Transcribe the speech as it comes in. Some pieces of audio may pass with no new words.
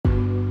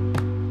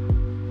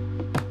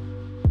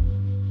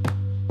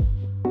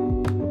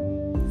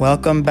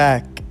Welcome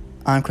back.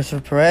 I'm Christopher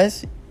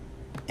Perez,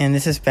 and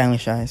this is Family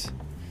Shies.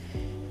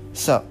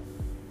 So,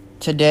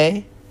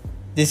 today,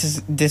 this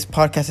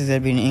podcast is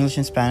going to be in English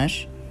and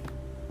Spanish.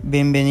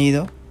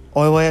 Bienvenido.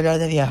 Hoy voy a hablar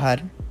de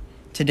viajar.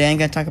 Today I'm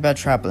going to talk about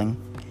traveling.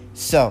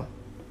 So,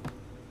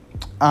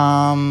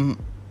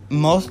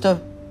 most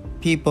of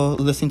people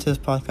listening to this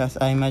podcast,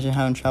 I imagine,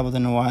 haven't traveled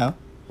in a while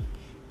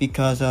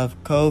because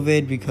of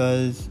COVID,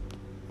 because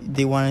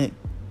they want to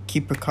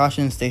keep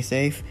precautions, stay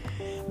safe.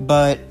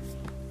 But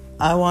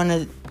I want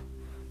to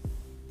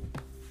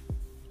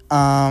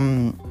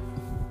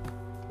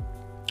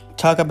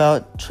talk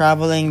about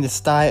traveling, the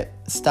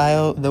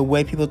style, the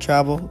way people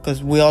travel,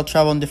 because we all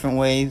travel in different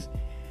ways.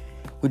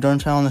 We don't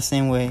travel in the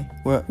same way.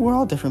 We're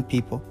all different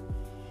people,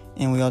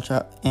 and we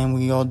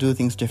all do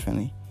things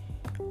differently.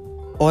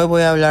 Hoy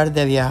voy a hablar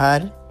de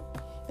viajar,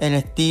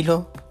 el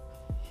estilo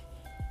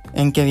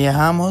en que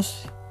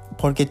viajamos,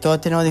 porque todos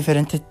tenemos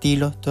diferentes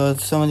estilos,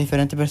 todos somos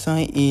diferentes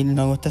personas y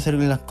nos gusta hacer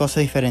las cosas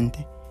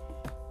diferentes.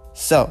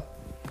 So,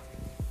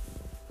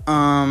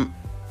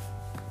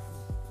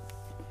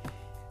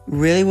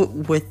 really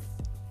with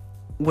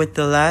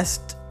the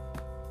last,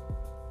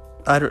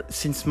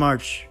 since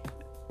March,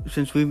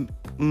 since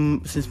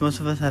most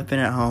of us have been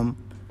at home,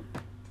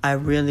 I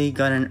really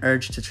got an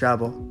urge to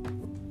travel.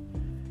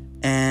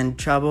 And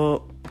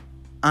travel,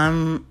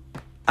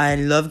 I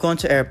love going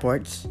to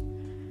airports.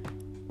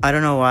 I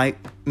don't know why.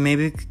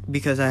 Maybe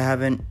because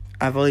I've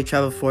only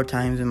traveled 4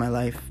 times in my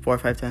life, 4 or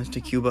 5 times to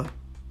Cuba.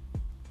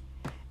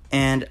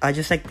 And I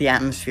just like the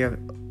atmosphere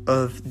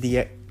of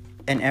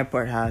an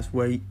airport has,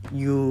 where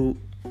you're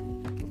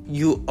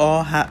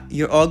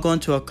all going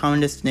to a common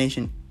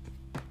destination.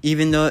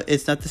 Even though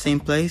it's not the same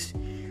place,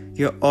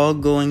 you're all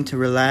going to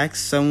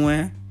relax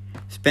somewhere,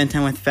 spend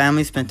time with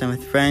family, spend time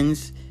with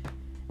friends,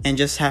 and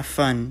just have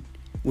fun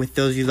with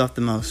those you love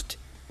the most.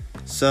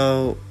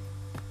 So,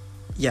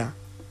 yeah,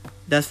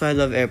 that's why I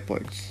love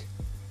airports.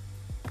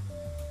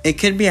 It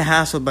could be a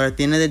hassle, but at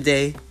the end of the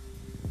day,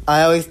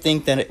 I always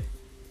think that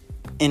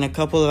in a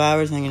couple of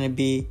hours, I'm gonna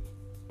be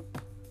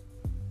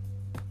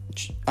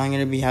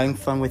having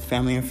fun with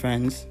family and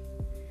friends,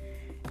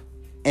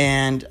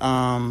 and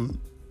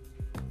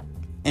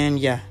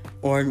yeah,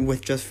 or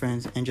with just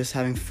friends, and just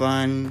having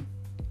fun,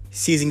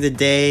 seizing the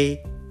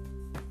day,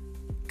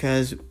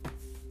 because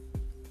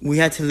we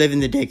had to live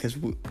in the day, because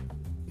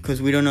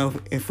we don't know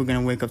if we're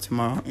gonna wake up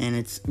tomorrow, and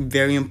it's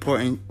very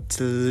important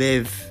to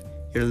live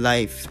your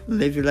life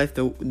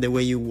the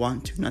way you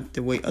want to, not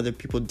the way other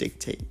people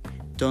dictate.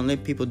 Don't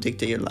let people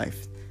dictate your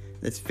life.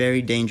 That's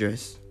very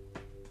dangerous,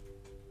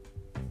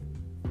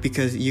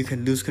 because you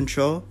can lose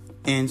control,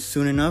 and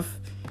soon enough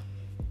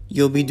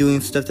you'll be doing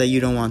stuff that you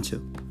don't want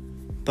to.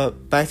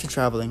 But back to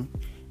traveling.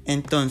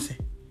 Entonces,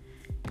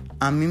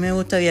 a mí me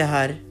gusta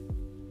viajar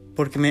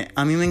porque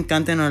a mí me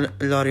encantan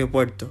los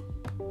aeropuertos,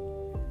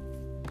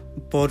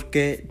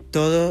 porque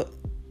todos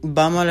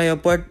vamos al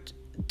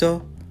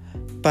aeropuerto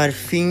para el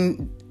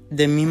fin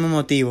del mismo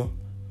motivo,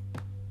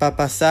 para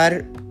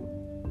pasar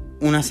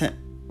una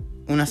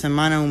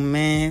semana, un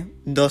mes,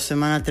 2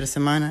 semanas, 3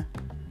 semanas,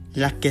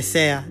 las que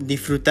sea,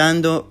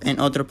 disfrutando en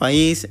otro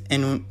país,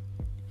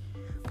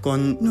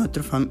 con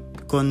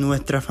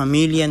nuestra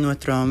familia,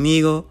 nuestros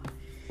amigos,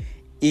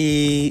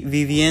 y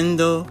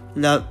viviendo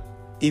la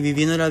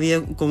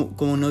vida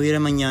como no hubiera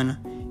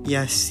mañana. Y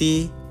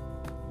así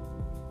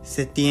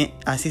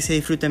se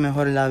disfruta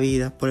mejor la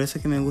vida. Por eso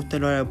es que me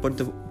gustan los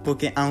aeropuertos,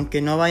 porque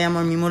aunque no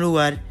vayamos al mismo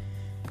lugar,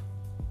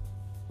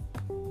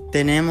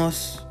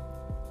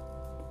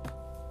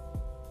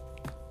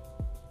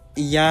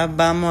 ya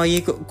vamos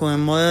ahí con el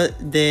modo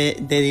de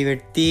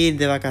divertir,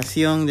 de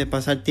vacación, de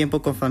pasar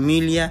tiempo con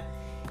familia.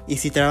 Y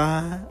si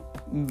trabajas,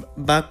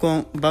 va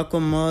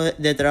con modo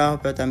de trabajo,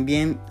 pero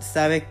también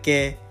sabes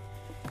que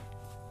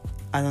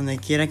a donde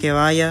quiera que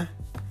vayas,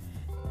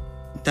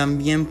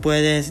 también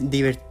puedes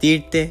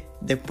divertirte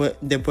después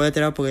de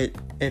trabajo, porque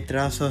el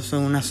trabajo solo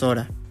son unas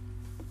horas.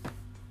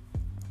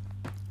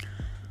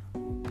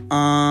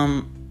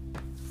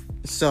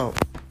 So,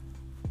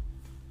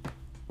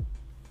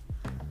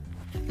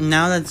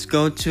 now let's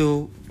go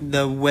to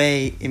the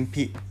way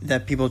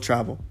that people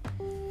travel.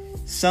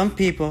 Some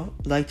people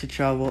like to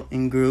travel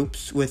in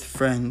groups with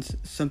friends.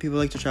 Some people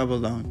like to travel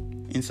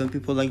alone. And some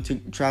people like to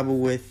travel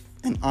with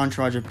an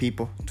entourage of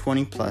people,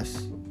 20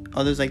 plus.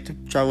 Others like to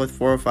travel with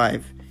 4 or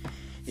 5.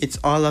 It's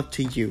all up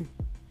to you.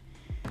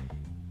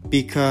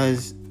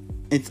 Because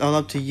it's all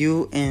up to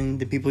you and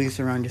the people you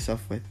surround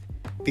yourself with.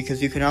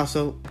 Because you can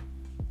also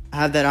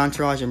have that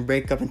entourage and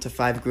break up into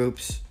 5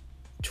 groups.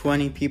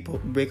 20 people,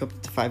 break up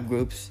into 5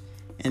 groups.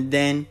 And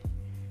then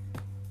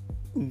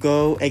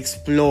go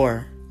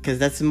explore. Because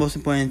that's the most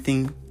important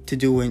thing to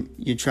do when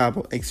you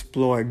travel.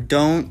 Explore.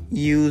 Don't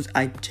use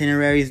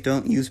itineraries.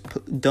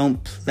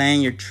 Don't plan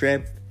your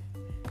trip.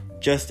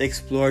 Just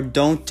explore.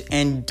 Don't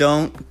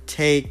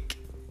take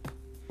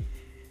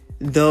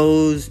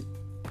those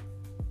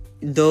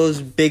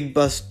big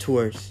bus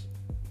tours.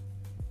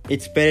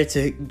 It's better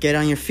to get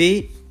on your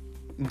feet,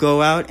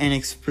 go out and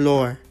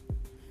explore.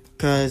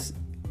 Because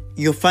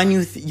you'll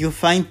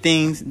find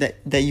things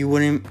that you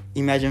wouldn't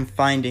imagine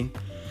finding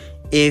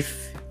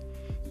if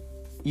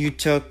you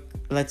took,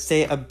 let's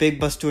say, a big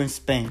bus tour in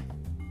Spain,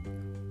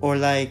 or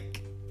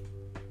like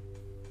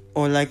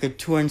a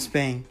tour in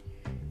Spain.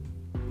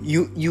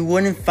 You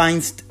wouldn't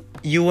find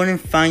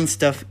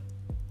stuff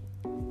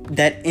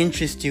that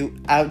interests you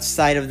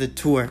outside of the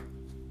tour,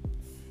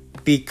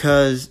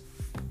 because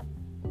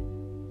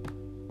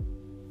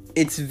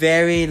it's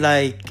very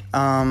like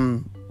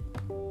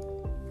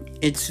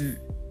it's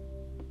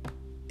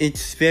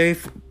very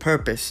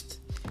purposed.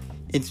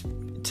 It's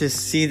to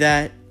see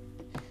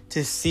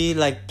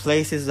like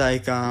places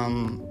like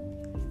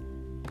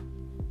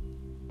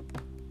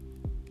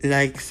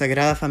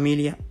Sagrada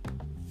Familia,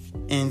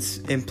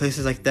 and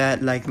places like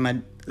that, like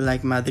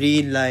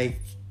Madrid, like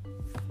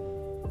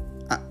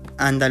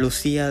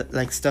Andalusia,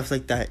 like stuff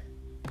like that.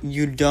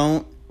 You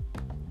don't,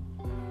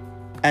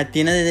 at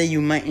the end of the day,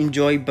 you might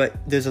enjoy, but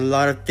there's a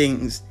lot of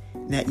things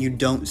that you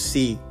don't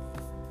see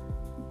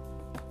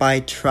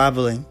by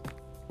traveling,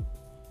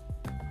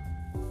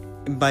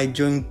 by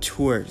doing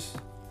tours.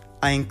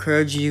 I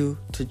encourage you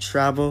to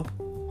travel.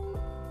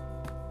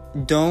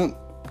 Don't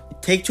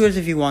take tours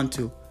if you want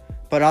to,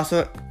 but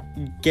also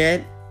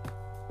get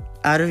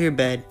out of your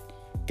bed,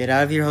 get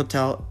out of your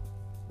hotel,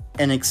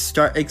 and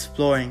start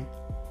exploring.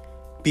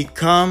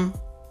 Become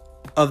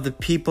of the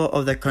people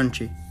of the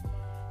country.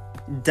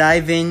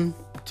 Dive in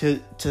to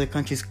the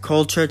country's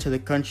culture, to the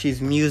country's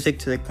music,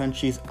 to the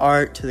country's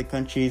art, to the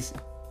country's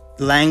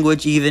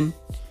language even.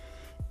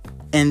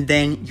 And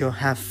then you'll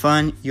have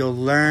fun, you'll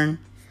learn,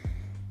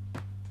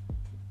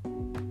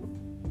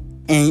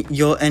 and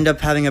you'll end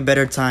up having a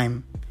better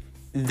time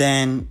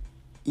than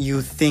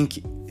you've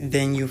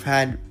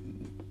had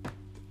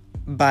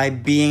by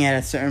being at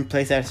a certain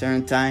place at a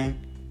certain time,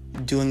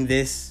 doing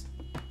a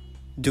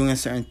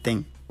certain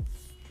thing.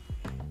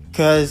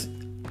 Because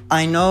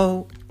I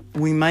know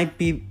we might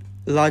be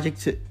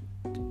biologically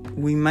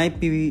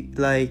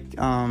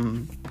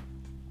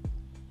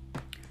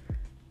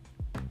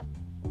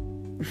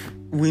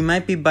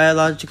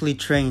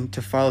trained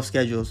to follow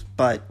schedules,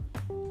 but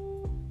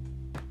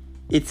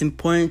it's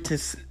important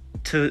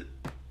to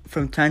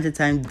from time to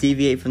time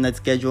deviate from that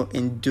schedule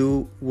and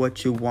do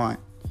what you want.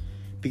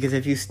 Because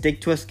if you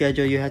stick to a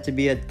schedule, you have to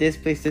be at this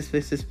place,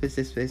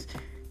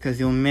 because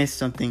you'll miss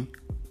something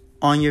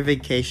on your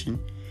vacation.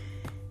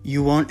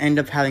 You won't end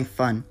up having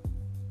fun.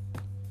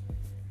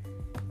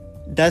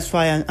 That's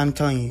why I'm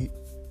telling you,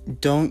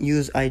 don't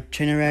use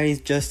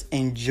itineraries, just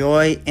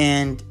enjoy.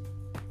 And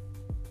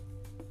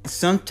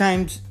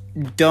sometimes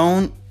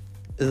it's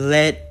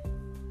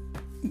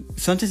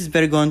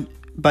better going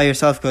by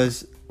yourself,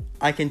 because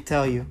I can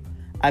tell you,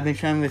 I've been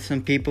traveling with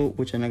some people,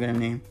 which I'm not gonna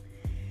name.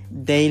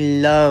 They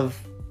love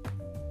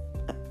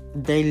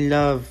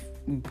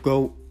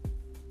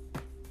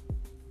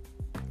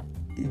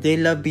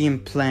being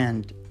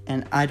planned,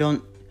 and I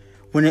don't.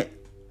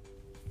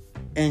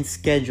 And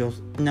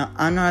schedules. Now,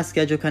 I'm not a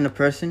schedule kind of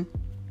person,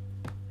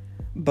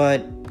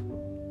 but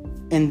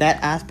in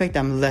that aspect,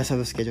 I'm less of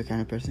a schedule kind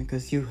of person,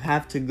 because you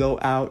have to go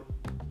out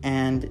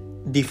and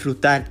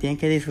disfrutar. Tienes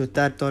que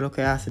disfrutar todo lo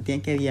que haces.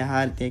 Tienes que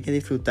viajar. Tienes que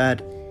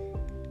disfrutar.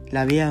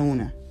 La vida es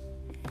una.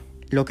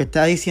 Lo que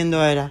estaba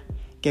diciendo era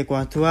que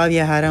cuando tú vas a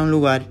viajar a un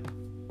lugar,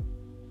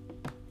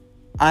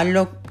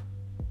 hazlo,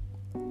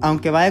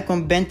 aunque vayas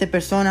con 20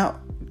 personas,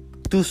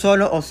 tú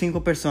solo o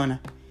 5 personas.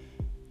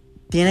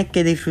 Tienes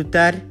que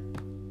disfrutar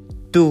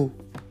tú,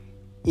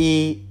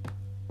 y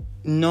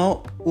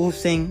no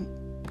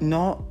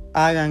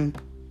hagan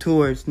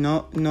tours,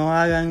 no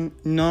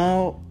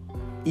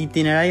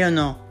itinerario,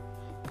 no.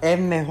 Es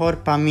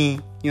mejor para mí,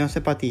 yo no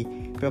sé para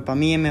ti, pero para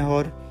mí es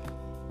mejor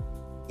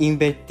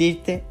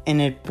invertirte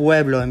en el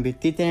pueblo,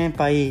 invertirte en el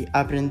país,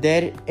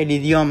 aprender el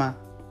idioma,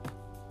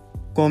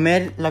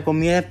 comer la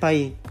comida del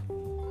país,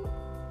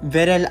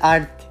 ver el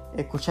arte,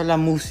 escuchar la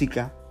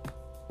música,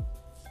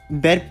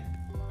 ver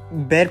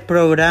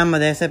programas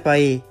de ese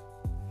país,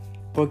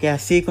 porque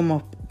así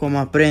como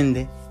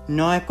aprende.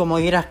 No es como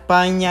ir a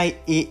España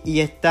y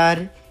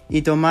estar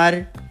y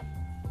tomar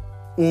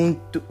un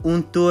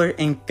tour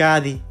en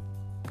Cádiz,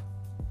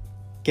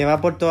 que va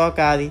por todo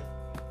Cádiz,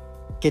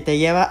 que te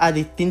lleva a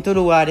distintos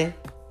lugares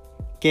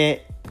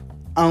que,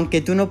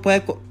 aunque tú no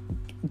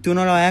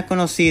los hayas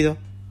conocido,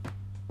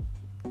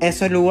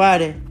 esos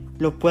lugares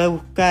los puedes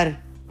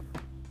buscar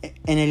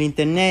en el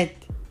internet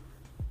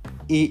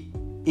y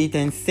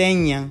te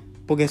enseñan,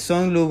 porque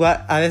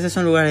a veces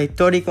son lugares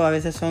históricos, a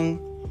veces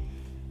son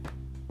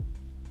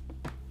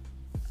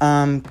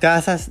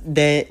casas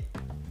de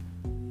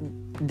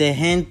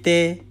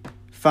gente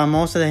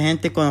famosa, de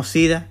gente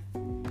conocida,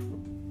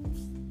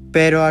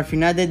 pero al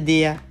final del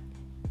día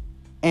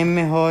es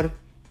mejor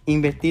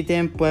invertirte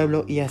en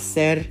pueblo y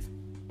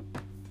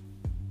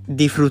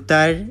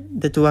disfrutar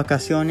de tus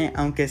vacaciones,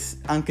 aunque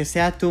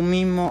sea tú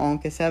mismo,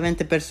 aunque sea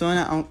 20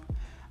 personas,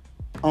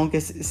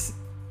 aunque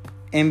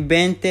en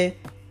 20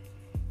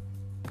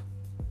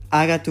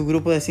 haga tu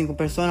grupo de 5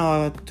 personas, o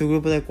haga tu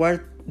grupo de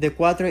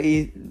 4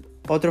 y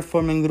otros se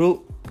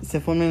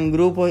formen un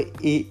grupo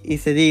y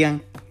se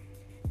digan,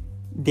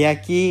 de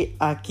aquí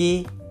a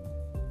aquí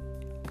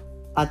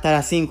hasta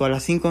las 5. A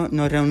las 5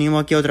 nos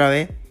reunimos aquí otra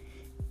vez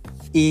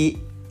y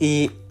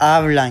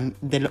hablan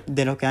de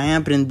lo que han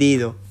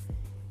aprendido,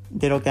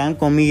 de lo que han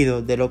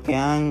comido, de lo que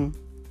han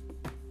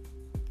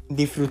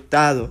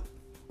disfrutado,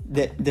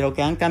 de lo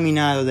que han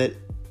caminado,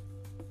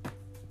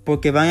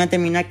 porque van a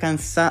terminar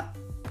cansados.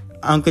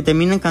 Aunque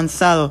terminen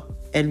cansados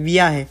el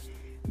viaje,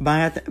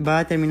 van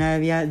a terminar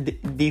el viaje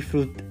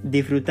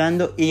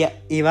disfrutando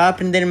y vas a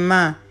aprender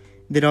más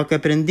de lo que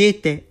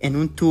aprendiste en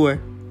un tour,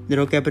 de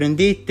lo que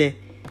aprendiste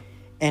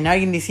en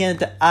alguien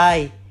diciéndote,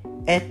 ay,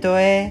 esto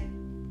es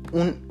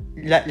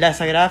la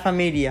Sagrada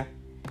Familia.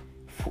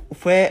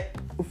 Fue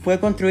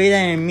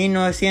construida en el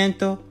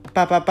 1900,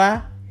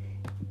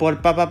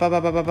 por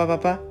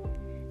papá.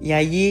 Y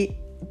allí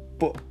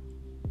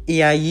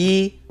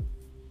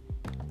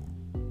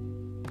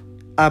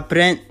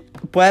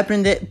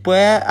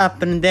puede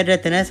aprender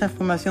a tener esa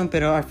información,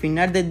 pero al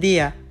final del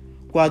día,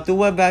 cuando tú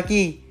vuelves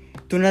aquí,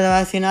 tú no le vas a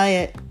decir a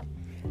nadie,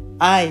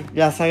 ay,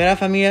 la Sagrada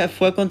Familia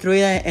fue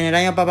construida en el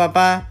año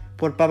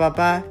por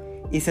papá,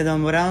 y se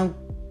demoraron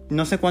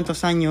no sé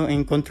cuántos años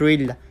en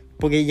construirla,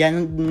 porque ya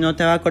no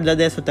te vas a acordar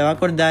de eso, te vas a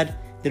acordar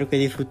de lo que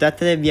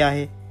disfrutaste del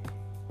viaje,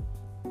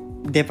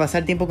 de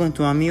pasar tiempo con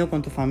tus amigos,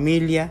 con tu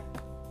familia,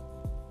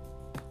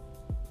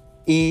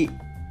 y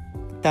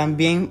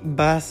también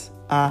vas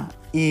a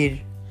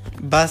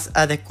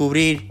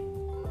descubrir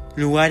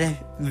lugares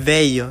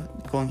bellos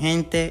con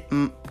gente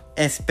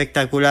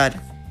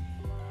espectacular,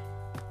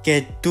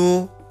 que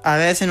tú a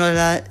veces no le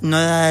das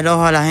el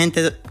ojo a la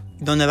gente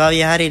donde va a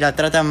viajar y la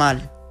trata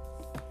mal,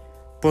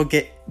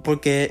 porque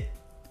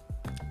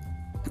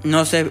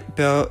no sé,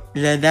 pero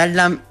le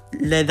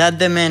das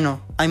de menos.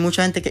 Hay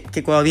mucha gente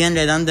que todavía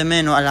le dan de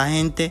menos a la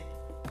gente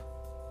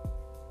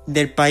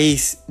del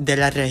país, de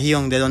la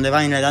región, de donde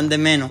van, y le dan de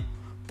menos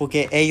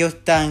porque ellos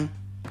están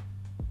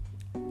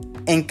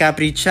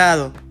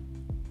encaprichados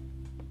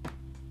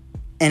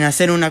en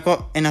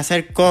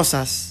hacer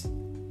cosas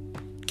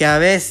que a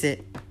veces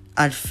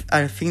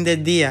al fin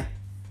del día,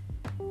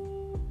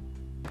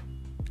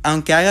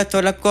 aunque hagas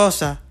todas las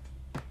cosas,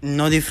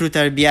 no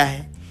disfrutas el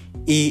viaje,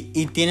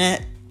 y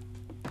tienes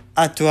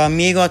a tus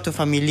amigos, a tus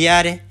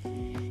familiares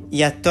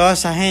y a toda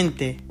esa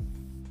gente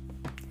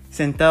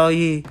sentado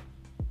allí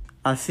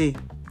así,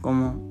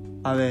 como,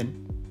 a ver,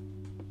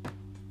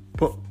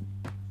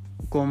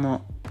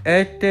 como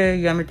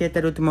ya metí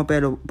el último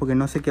pelo porque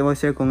no sé qué voy a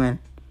hacer con él,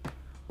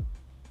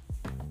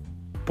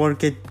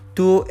 porque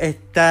tú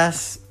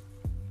estás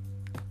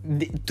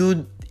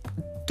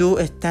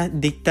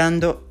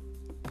dictando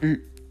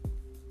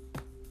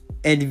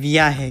el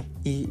viaje,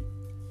 y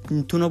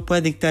tú no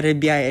puedes dictar el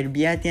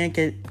viaje tiene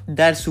que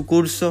dar su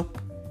curso.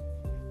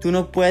 Tú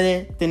no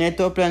puedes tener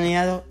todo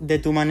planeado de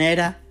tu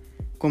manera,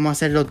 como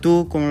hacerlo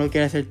tú, como lo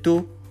quieres hacer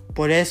tú.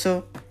 Por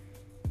eso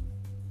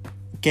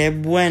que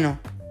es bueno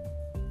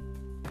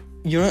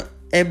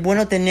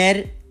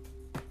tener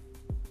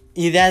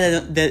idea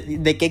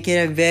de qué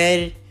quieres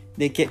ver,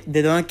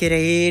 de dónde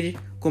quieres ir,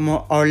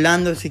 como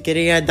Orlando, si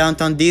quieres ir a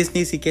Downtown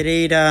Disney, si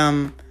quieres ir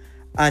a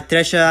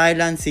Treasure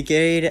Island, si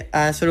quieres ir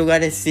a esos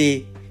lugares,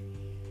 sí.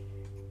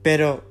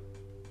 Pero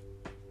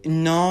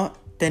no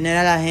tener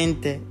a la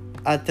gente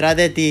atrás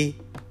de ti,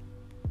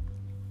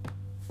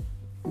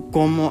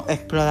 como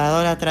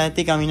explorador atrás de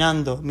ti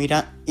caminando,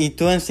 mira, y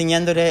tú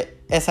enseñándole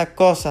esas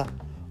cosas,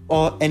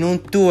 o en un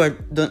tour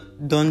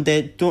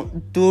donde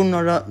tú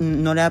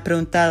no le has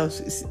preguntado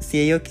si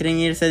ellos quieren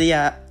ir ese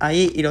día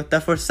ahí y lo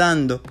estás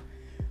forzando,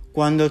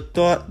 cuando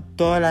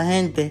toda la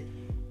gente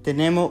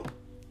tenemos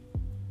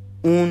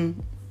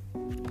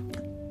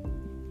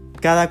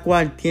cada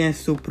cual tiene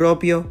su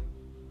propio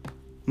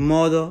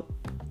modo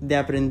de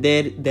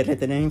aprender, de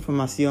retener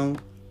información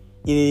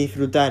y de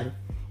disfrutar.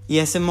 Y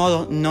ese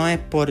modo no es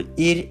por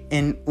ir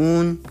en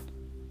un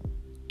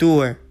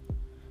tour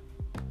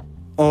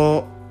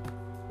o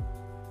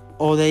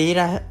de ir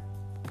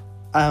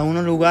a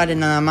unos lugares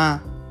nada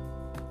más,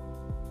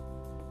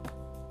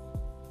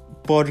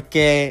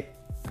 porque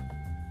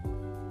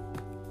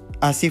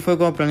así fue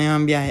como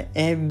planeaban viajes.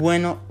 Es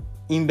bueno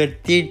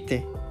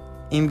invertirte.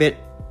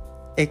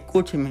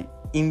 Escúcheme,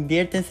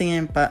 inviértense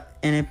en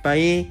el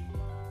país,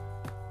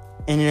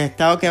 en el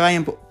estado que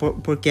vayan,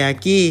 porque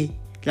aquí,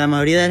 la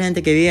mayoría de la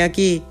gente que vive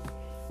aquí,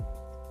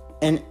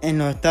 en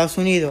los Estados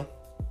Unidos,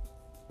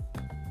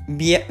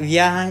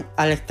 viajan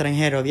al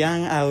extranjero,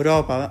 viajan a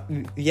Europa,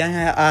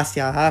 viajan a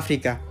Asia, a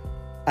África,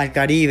 al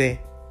Caribe,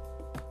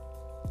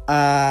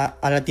 a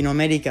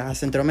Latinoamérica, a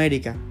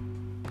Centroamérica.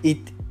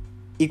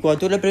 Y cuando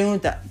tú le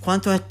preguntas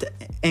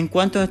en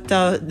cuántos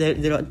estados de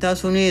los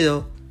Estados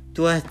Unidos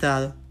tú has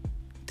estado,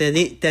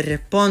 te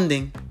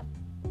responden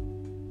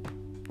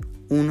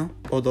 1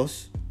 o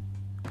 2.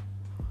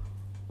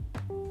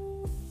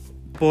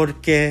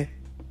 Porque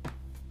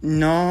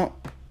no,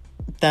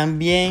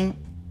 también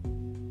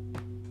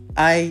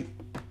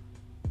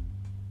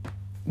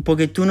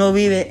porque tú no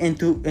vives en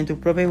tu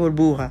propia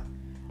burbuja.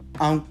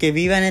 Aunque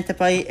viva en este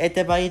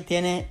país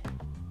tiene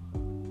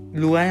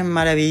lugares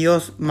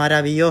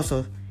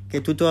maravillosos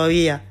que tú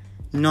todavía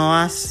no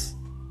has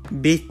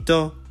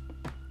visto,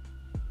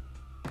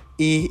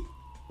 y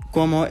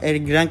como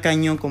el Gran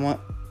Cañón, como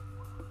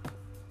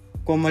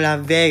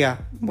Las Vegas.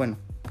 Bueno,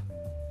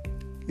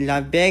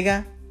 Las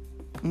Vegas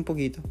un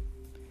poquito,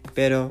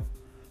 pero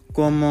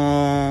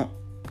como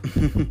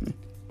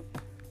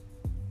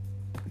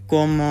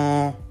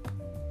como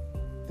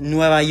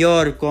Nueva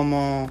York,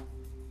 como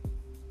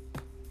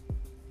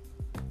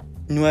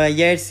Nueva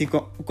Jersey,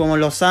 como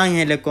Los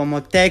Ángeles,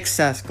 como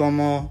Texas,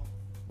 como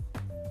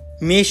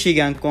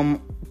Michigan,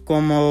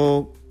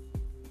 como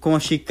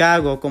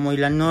Chicago, como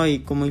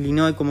Illinois,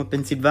 como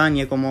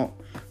Pensilvania, como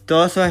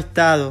todos esos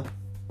estados.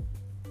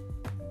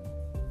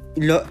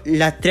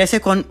 Las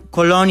 13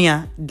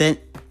 colonias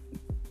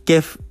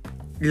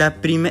las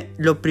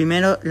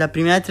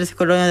primeras 13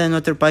 colonias de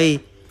nuestro país,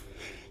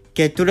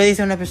 que tú le dices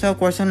a una persona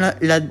cuáles son las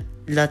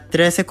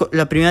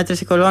primeras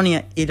 13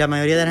 colonias, y la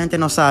mayoría de la gente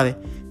no sabe.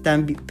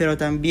 Pero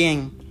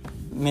también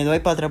me doy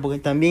para atrás, porque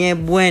también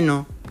es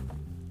bueno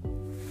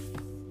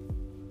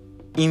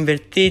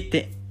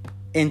invertirte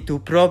en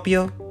tu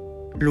propio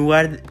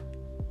lugar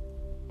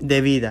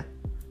de vida.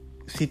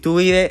 Si tú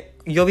vives,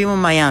 yo vivo en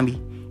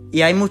Miami,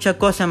 y hay muchas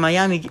cosas en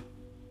Miami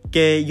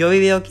que yo he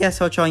vivido aquí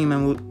hace 8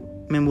 años.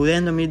 Me mudé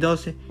en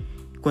 2012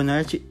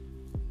 cuando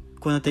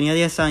tenía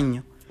 10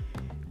 años.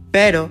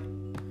 Pero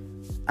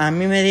a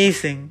mí me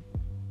dicen,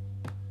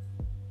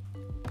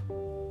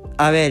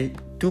 a ver,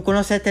 ¿tú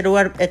conoces este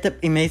lugar?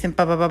 Y me dicen,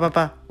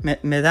 papá.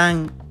 Me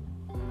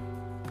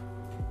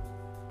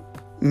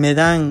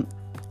dan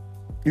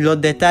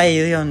los detalles, y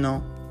yo digo,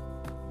 no.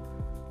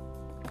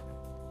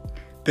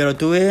 Pero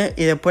tú vives,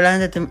 y después la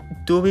gente,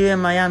 tú vives en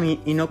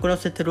Miami y no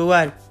conoces este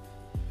lugar.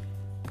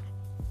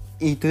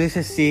 Y tú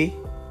dices sí.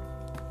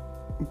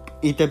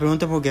 Y te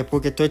pregunto por qué.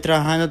 Porque estoy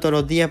trabajando todos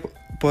los días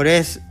por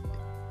eso.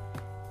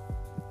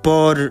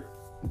 Por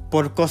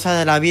cosas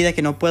de la vida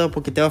que no puedo,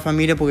 porque tengo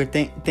familia,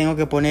 porque tengo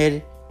que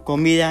poner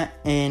comida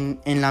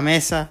en la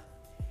mesa.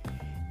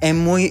 Es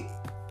muy...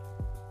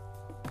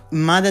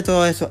 Más de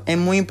todo eso, es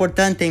muy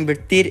importante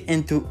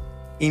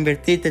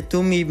invertirte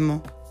tú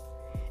mismo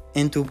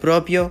en tu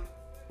propio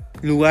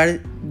lugar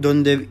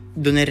donde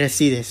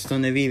resides,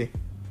 donde vives.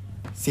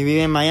 Si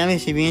vives en Miami,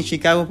 si vives en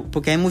Chicago,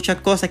 porque hay muchas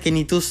cosas que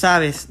ni tú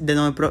sabes de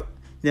donde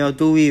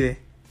tú vives.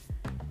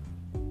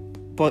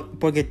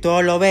 Porque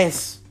todo lo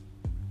ves.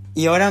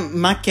 Y ahora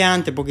más que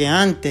antes, porque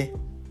antes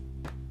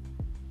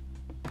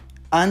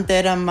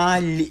era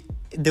más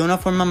de una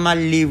forma más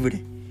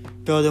libre.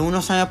 Pero de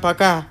unos años para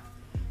acá,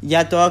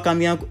 ya todo ha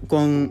cambiado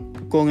con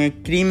el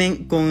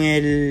crimen, con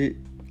el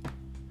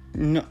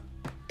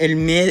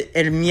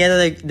miedo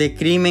de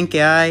crimen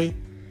que hay,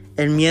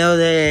 el miedo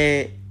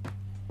de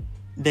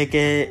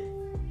que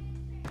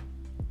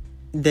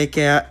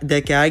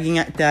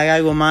alguien te haga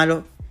algo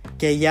malo,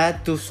 que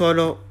ya tú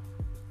solo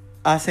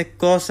haces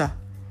cosas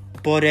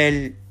por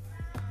él.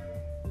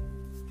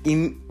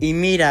 Y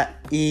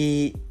mira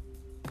y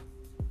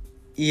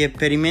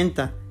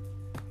experimenta.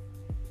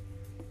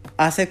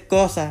 Haces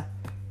cosas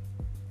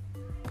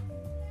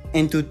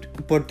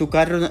por tu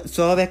carro,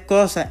 solo ves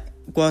cosas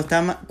cuando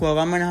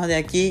vas manejando de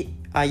aquí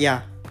a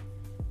allá.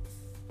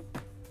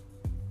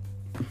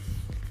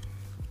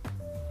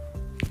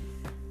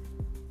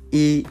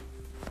 Y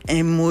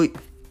es muy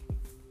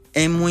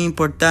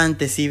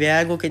importante, si ves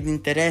algo que te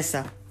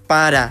interesa,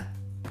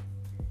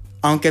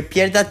 aunque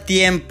pierdas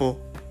tiempo,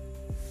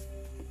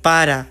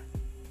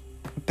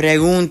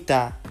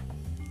 pregunta,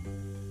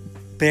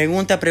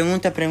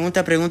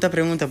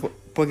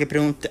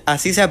 porque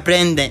así se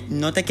aprende.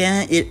 No te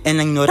quedes en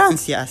la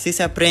ignorancia, así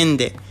se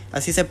aprende.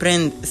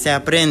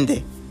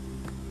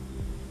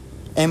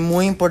 Es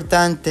muy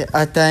importante,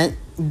 hasta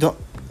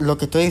lo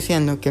que estoy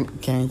diciendo, que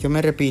yo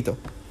me repito,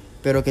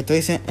 pero lo que estoy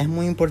diciendo es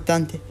muy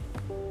importante.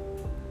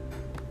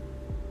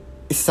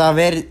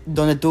 Saber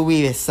dónde tú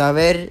vives,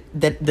 saber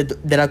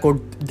de la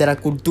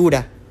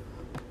cultura,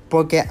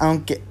 porque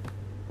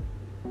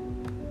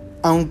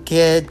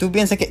aunque tú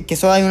pienses que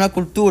solo hay una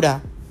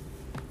cultura,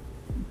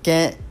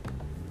 que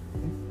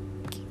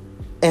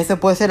esa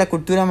puede ser la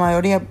cultura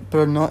mayoría,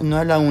 pero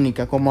no es la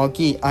única. Como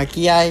aquí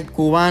hay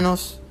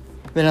cubanos,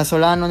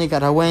 venezolanos,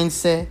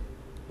 nicaragüenses,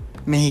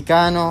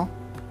 mexicanos,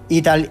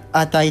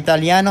 hasta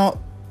italianos,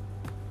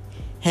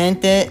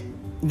 gente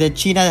de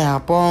China, de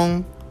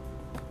Japón,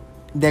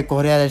 de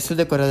Corea del Sur,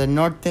 de Corea del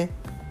Norte.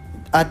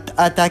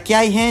 Hasta aquí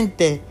hay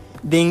gente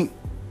de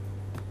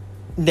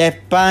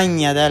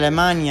España, de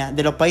Alemania,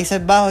 de los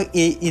Países Bajos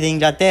y de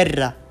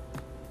Inglaterra,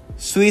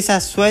 Suiza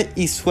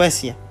y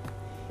Suecia,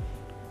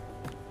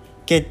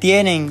 que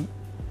vienen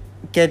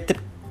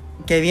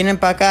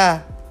para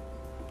acá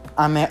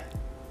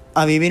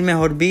a vivir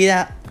mejor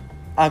vida,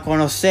 a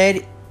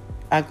conocer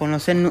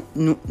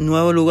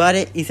nuevos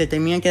lugares, y se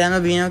terminan quedando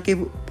viviendo aquí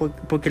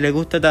porque les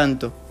gusta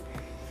tanto.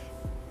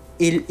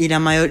 Y la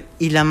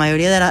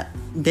mayoría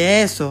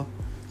de eso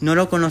no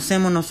lo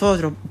conocemos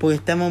nosotros, porque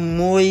estamos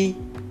muy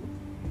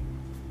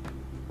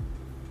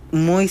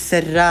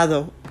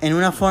cerrados en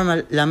una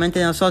forma, la mente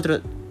de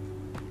nosotros.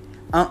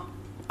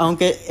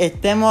 Aunque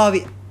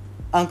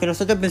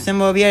nosotros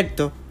pensemos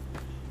abiertos,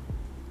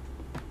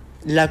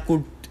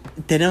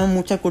 tenemos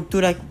mucha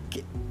cultura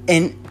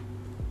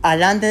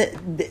alante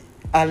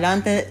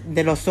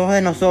de los ojos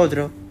de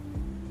nosotros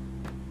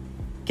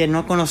que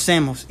no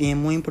conocemos, y es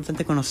muy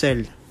importante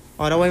conocerla.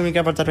 Ahora voy a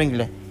brincar para otro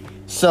inglés.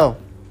 So,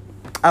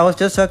 I was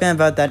just talking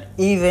about that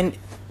even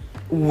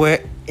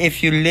where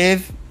you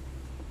live,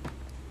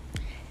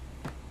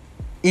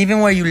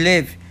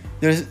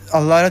 there's a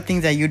lot of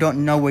things that you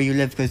don't know where you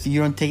live because you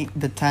don't take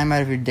the time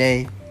out of your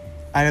day,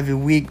 out of your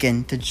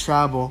weekend to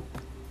travel.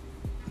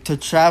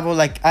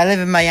 Like, I live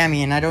in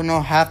Miami and I don't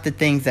know half the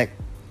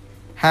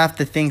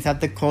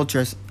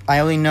cultures. I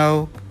only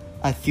know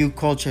a few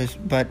cultures,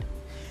 but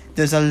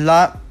there's a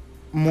lot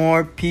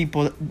more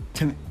people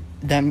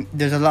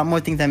there's a lot more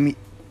things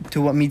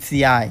to what meets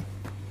the eye.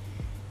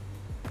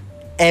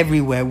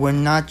 Everywhere. We're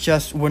not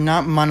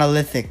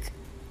monolithic.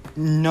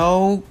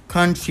 No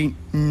country,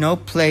 no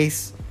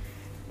place,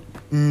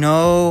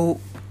 no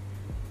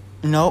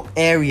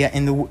area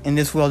in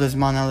this world is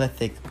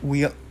monolithic.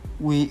 We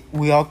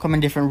all come in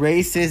different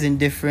races and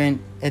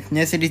different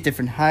ethnicities,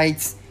 different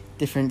heights,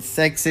 different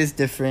sexes,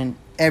 different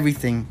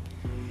everything.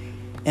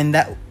 And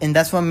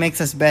that's what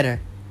makes us better.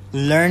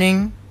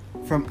 Learning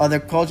from other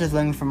cultures,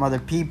 learning from other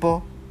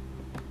people,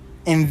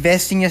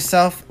 investing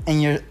yourself in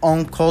your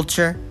own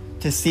culture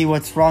to see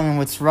what's wrong and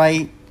what's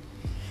right,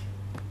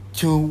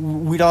 to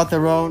weed out the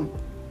road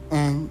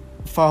and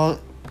follow,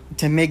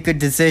 to make good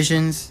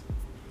decisions,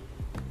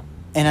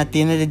 and at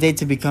the end of the day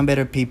to become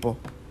better people.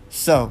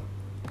 So,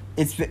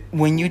 it's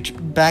when you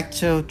back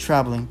to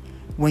traveling.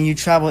 When you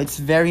travel, it's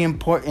very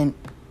important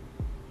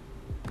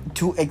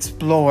to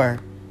explore,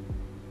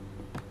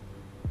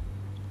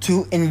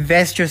 to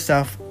invest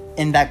yourself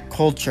in that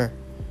culture,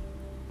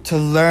 to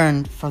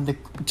learn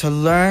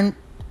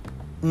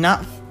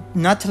not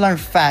to learn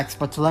facts,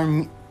 but to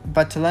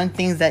learn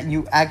things that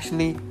you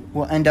actually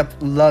will end up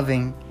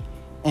loving.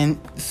 And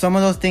some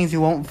of those things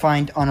you won't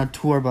find on a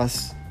tour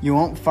bus. You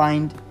won't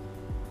find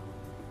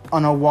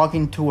on a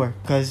walking tour,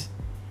 because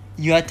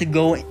you have to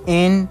go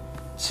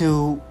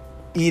into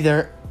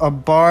either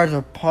bars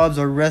or pubs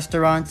or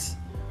restaurants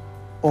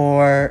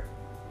or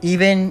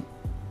even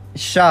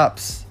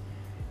shops,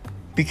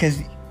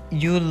 because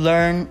you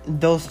learn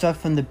those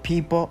stuff from the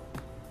people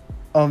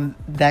of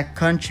that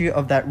country,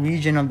 of that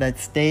region, of that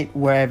state,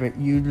 wherever.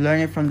 You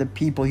learn it from the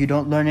people. You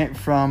don't learn it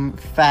from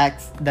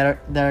facts that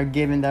are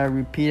given, that are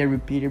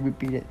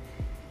repeated,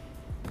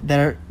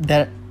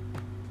 that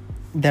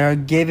are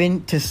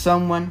given to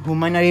someone who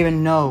might not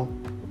even know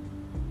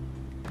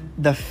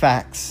the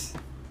facts,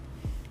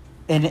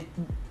 and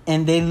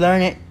they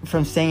learn it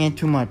from saying it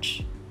too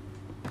much.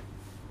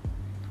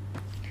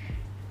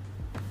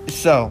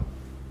 So,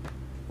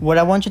 what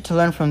I want you to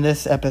learn from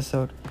this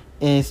episode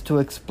is to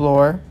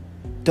explore.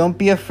 Don't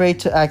be afraid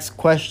to ask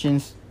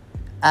questions.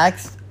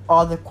 Ask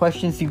all the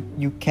questions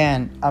you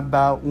can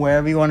about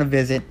wherever you want to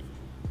visit.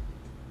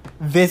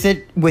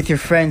 Visit with your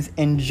friends.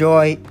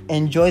 Enjoy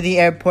the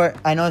airport.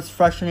 I know it's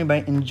frustrating,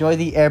 but enjoy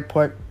the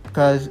airport,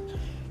 because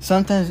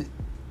sometimes.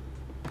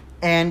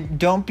 And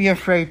don't be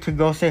afraid to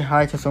go say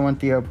hi to someone at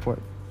the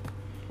airport,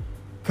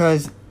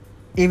 because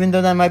even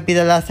though that might be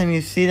the last time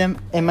you see them,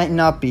 it might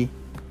not be,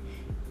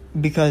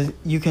 because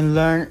you can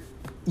learn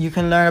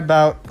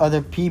about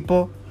other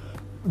people.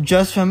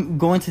 Just from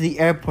going to the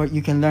airport,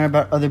 you can learn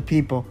about other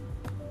people.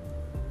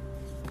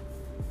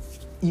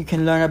 You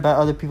can learn about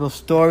other people's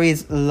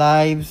stories,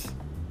 lives,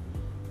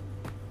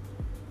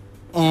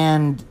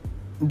 and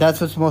that's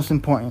what's most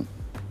important.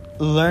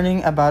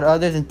 Learning about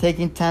others and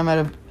taking time out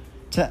of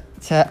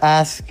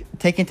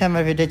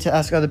your day to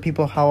ask other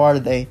people how are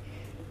they.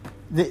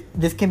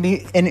 This can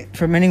be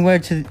from anywhere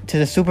to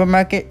the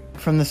supermarket,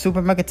 from the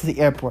supermarket to the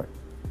airport.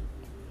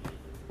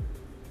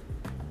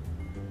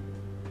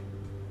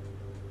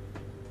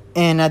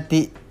 And at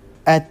the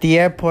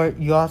airport,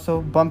 you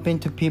also bump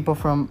into people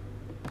from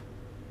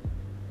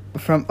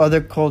other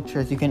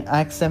cultures. You can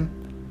ask them,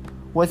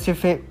 what's your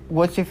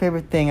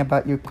favorite thing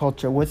about your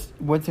culture? What's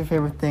your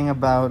favorite thing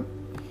about,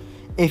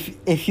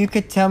 if you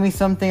could tell me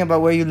something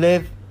about where you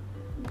live,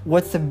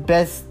 what's the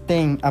best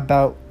thing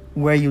about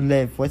where you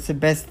live? What's the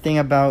best thing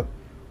about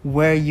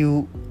where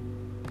you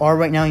are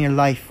right now in your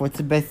life? What's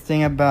the best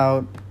thing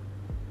about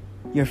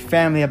your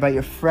family, about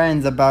your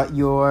friends, about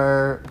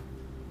your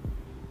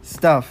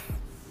stuff,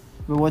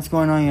 but what's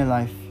going on in your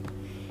life?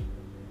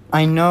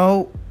 I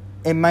know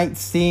it might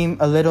seem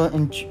a little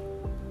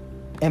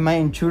it might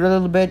intrude a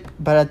little bit,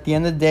 but at the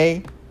end of the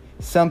day,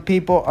 some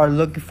people are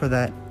looking for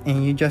that,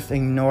 and you just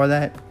ignore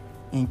that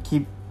and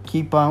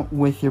keep on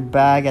with your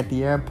bag at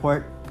the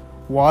airport,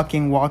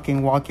 walking.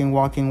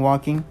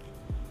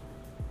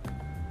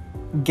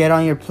 Get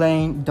on your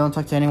plane. Don't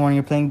talk to anyone on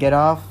your plane. Get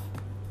off.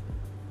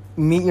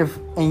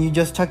 And you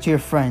just talk to your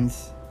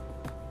friends.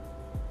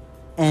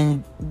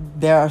 And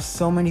there are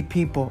so many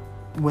people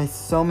with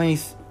so many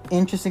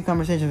interesting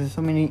conversations, with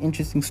so many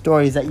interesting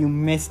stories that you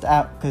missed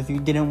out because you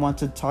didn't want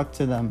to talk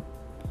to them.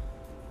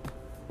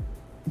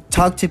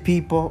 Talk to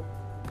people.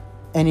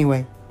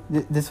 Anyway,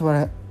 this is what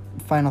a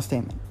final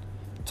statement.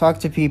 Talk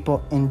to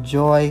people.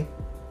 Enjoy.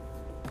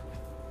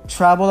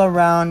 Travel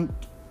around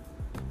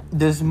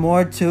there's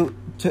more to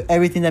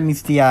everything that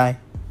meets the eye.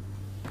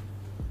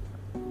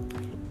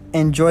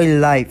 Enjoy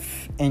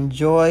life.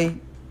 Enjoy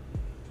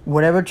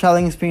whatever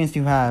traveling experience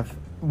you have,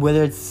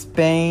 whether it's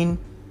Spain,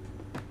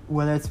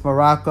 whether it's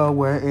Morocco,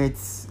 where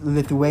it's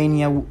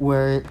Lithuania,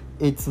 where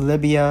it's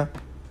Libya,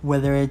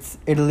 whether it's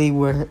Italy,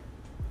 where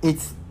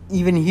it's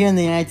even here in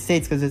the United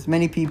States, because there's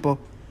many people.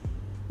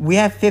 We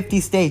have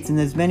 50 states, and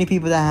there's many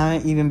people that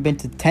haven't even been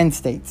to 10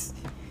 states.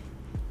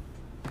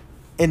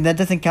 And that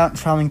doesn't count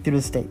traveling through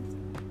the state.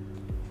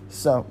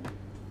 So,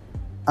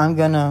 I'm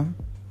gonna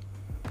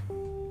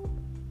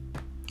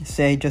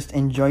say just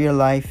enjoy your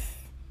life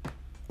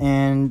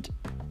and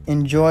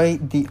enjoy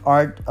the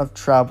art of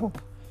travel.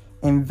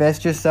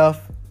 Invest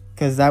yourself,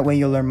 because that way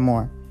you'll learn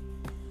more.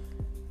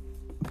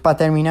 Para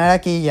terminar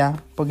aquí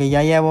ya, porque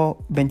ya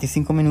llevo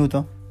 25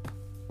 minutos,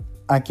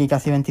 aquí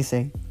casi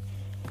 26.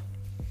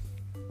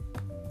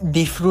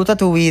 Disfruta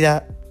tu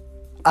vida,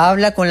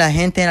 habla con la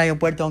gente en el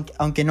aeropuerto,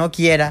 aunque no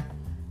quiera.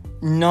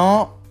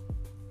 No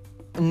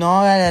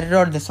haga el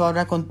error de solo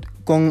hablar con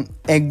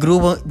el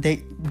grupo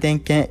de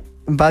que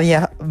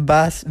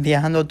vas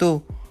viajando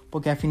tú,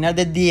 porque al final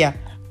del día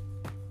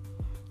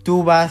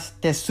tú vas,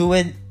 te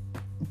subes,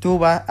 tú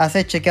vas,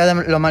 haces chequeo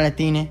de los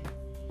maletines,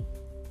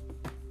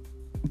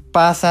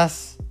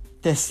 pasas,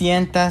 te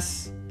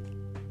sientas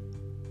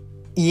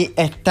y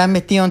estás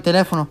metido en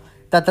teléfono,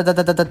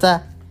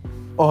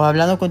 o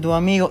hablando con tus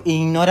amigos, e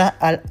ignoras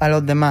a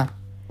los demás.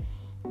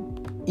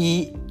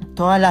 Y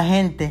toda la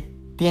gente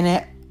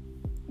tiene,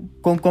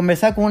 con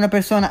conversar con una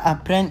persona,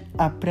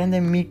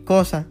 aprende mil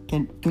cosas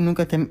que tú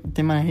nunca te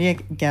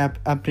imaginarías que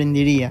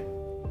aprendería.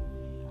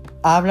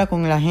 Habla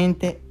con la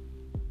gente,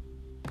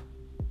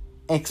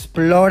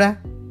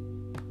 explora,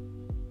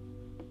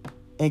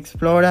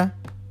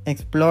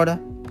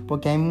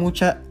 porque hay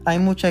muchas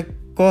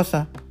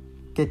cosas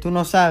que tú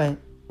no sabes.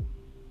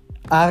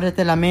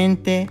 Ábrete la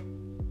mente,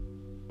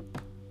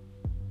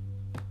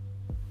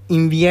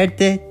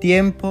 invierte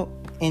tiempo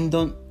en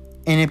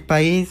el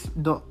país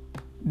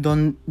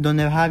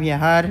donde vas a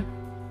viajar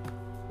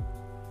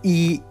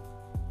y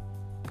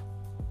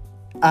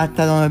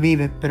hasta donde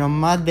vives, pero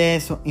más de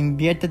eso,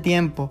 invierte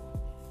tiempo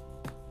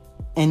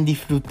en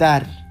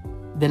disfrutar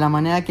de la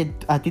manera que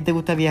a ti te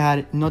gusta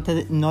viajar. No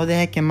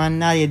dejes que más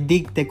nadie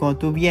dicte cuando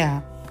tú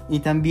viajas, y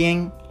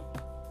también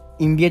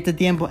invierte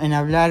tiempo en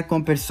hablar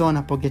con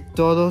personas, porque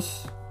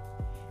todos,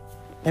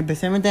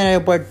 especialmente en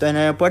el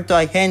aeropuerto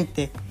hay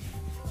gente.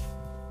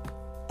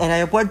 El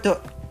aeropuerto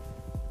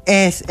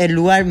es el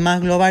lugar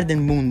más global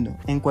del mundo.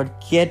 En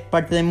cualquier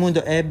parte del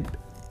mundo es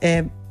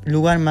el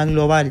lugar más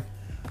global,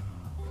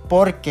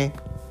 porque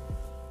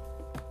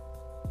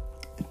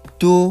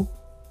tú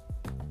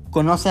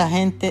conoces a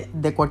gente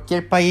de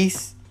cualquier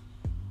país,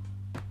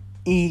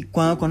 y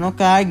cuando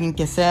conozcas a alguien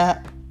que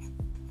sea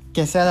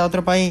de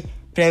otro país,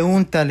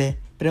 pregúntale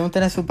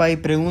a su país,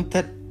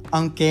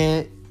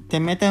 aunque te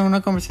metas en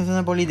una conversación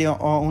de política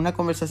o una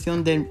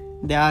conversación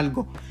de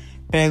algo,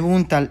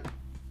 pregúntale.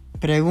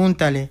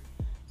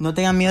 No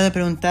tengan miedo de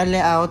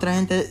preguntarle a otra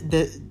gente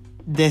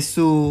de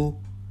sus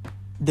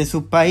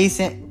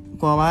países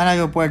cuando vas al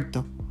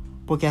aeropuerto,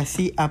 porque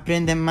así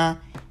aprendes más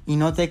y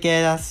no te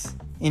quedas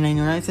en la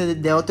ignorancia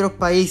de otros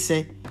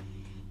países,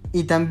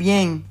 y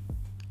también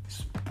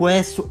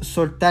puedes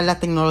soltar la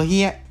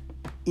tecnología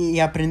y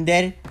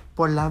aprender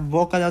por la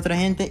boca de otra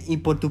gente y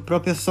por tus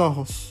propios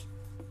ojos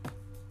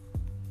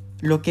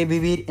lo que es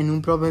vivir en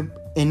un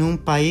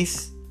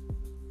país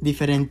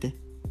diferente,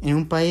 en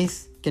un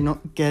país que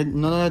no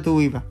donde tú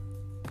vivas.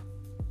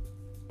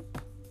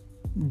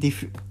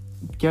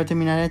 Quiero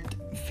terminar esto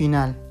es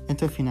final.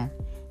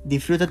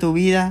 Disfruta tu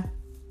vida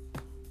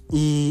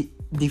y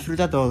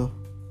disfruta todo,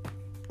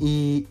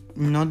 y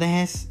no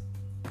dejes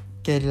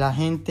que la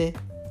gente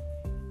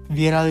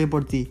viera algo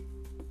por ti,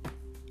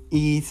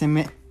 y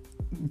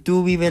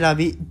tú vive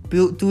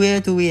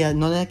tu vida,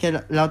 no dejes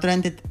que la otra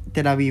gente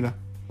te la viva.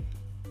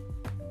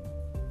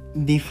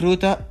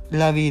 Disfruta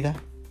la vida.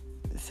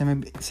 Se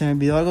me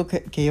olvidó algo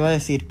que iba a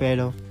decir,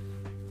 pero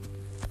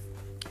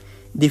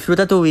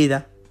disfruta tu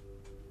vida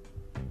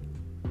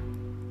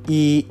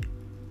y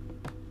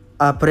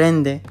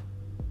aprende.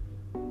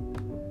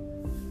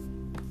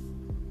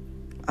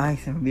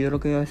 Se me olvidó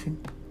lo que iba a decir.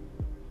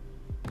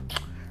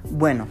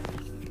 Bueno,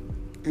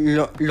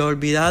 lo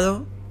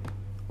olvidado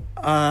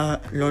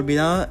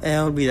es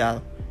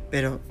olvidado,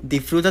 pero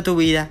disfruta tu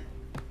vida,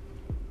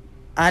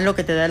 haz lo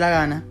que te dé la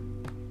gana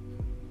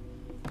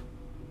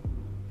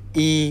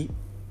y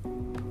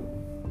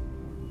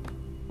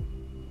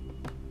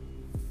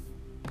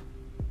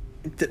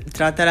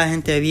trata a la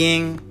gente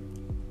bien,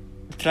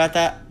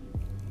 trata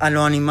a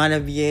los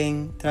animales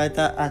bien,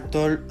 trata a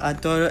todo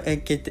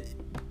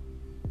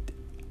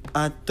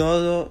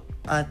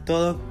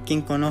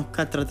quien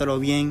conozca, trátalo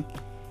bien.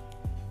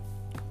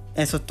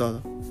 Eso es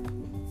todo.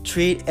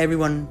 Treat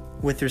everyone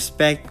with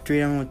respect,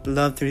 treat everyone with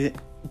love, treat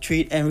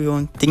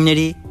everyone with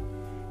dignity,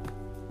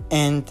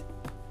 and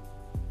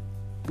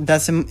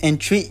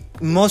treat,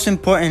 most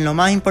important, lo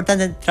más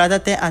importante,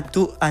 trátate a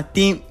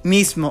ti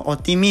mismo o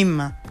ti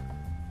misma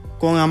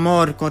con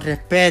amor, con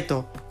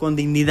respeto, con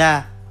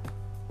dignidad,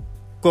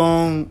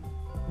 con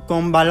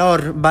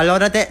valor.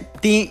 Valórate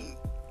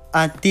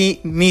a ti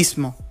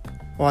mismo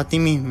o a ti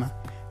misma.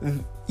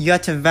 You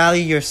have to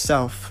value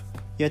yourself.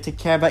 You have to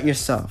care about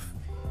yourself.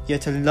 You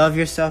have to love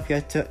yourself. You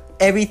have to,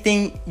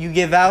 everything you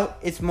give out,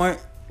 it's more,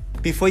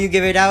 before you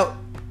give it out,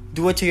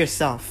 do it to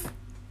yourself.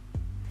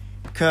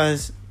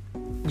 Because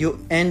you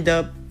end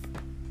up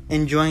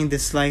enjoying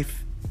this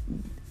life,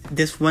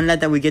 this one life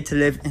that we get to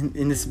live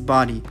in this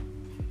body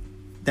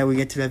that we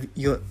get to live.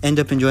 You'll end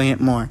up enjoying it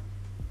more.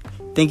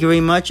 Thank you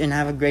very much and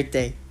have a great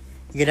day.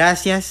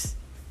 Gracias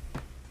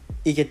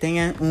y que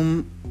tengan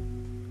un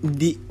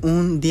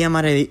día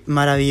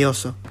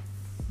maravilloso.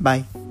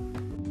 Bye.